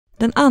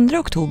Den 2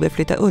 oktober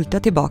flyttar Ultra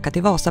tillbaka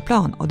till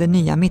Vasaplan och den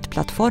nya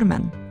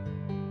mittplattformen.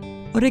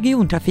 Och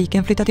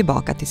regiontrafiken flyttar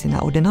tillbaka till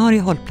sina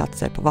ordinarie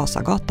hållplatser på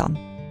Vasagatan.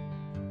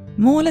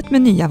 Målet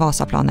med Nya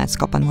Vasaplan är att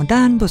skapa en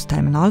modern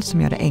bussterminal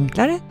som gör det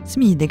enklare,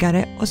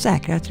 smidigare och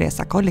säkrare att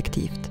resa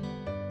kollektivt.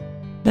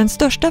 Den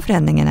största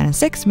förändringen är den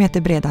 6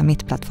 meter breda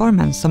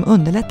mittplattformen som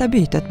underlättar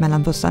bytet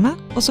mellan bussarna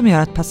och som gör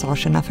att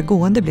passagerna för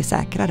gående blir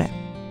säkrare.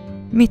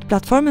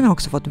 Mittplattformen har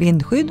också fått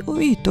vindskydd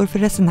och ytor för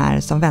resenärer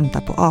som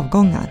väntar på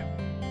avgångar.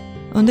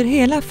 Under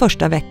hela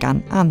första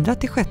veckan,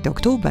 2-6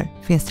 oktober,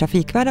 finns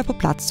trafikvärdar på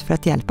plats för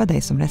att hjälpa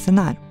dig som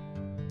resenär.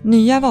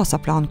 Nya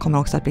Vasaplan kommer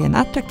också att bli en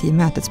attraktiv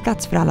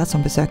mötesplats för alla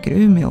som besöker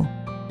Umeå.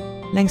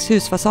 Längs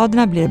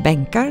husfasaderna blir det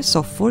bänkar,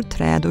 soffor,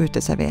 träd och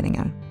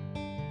uteserveringar.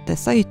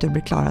 Dessa ytor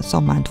blir klara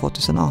sommaren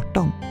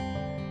 2018.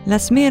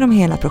 Läs mer om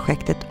hela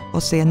projektet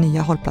och se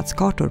nya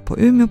hållplatskartor på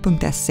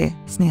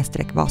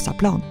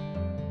umeo.se/Vasaplan.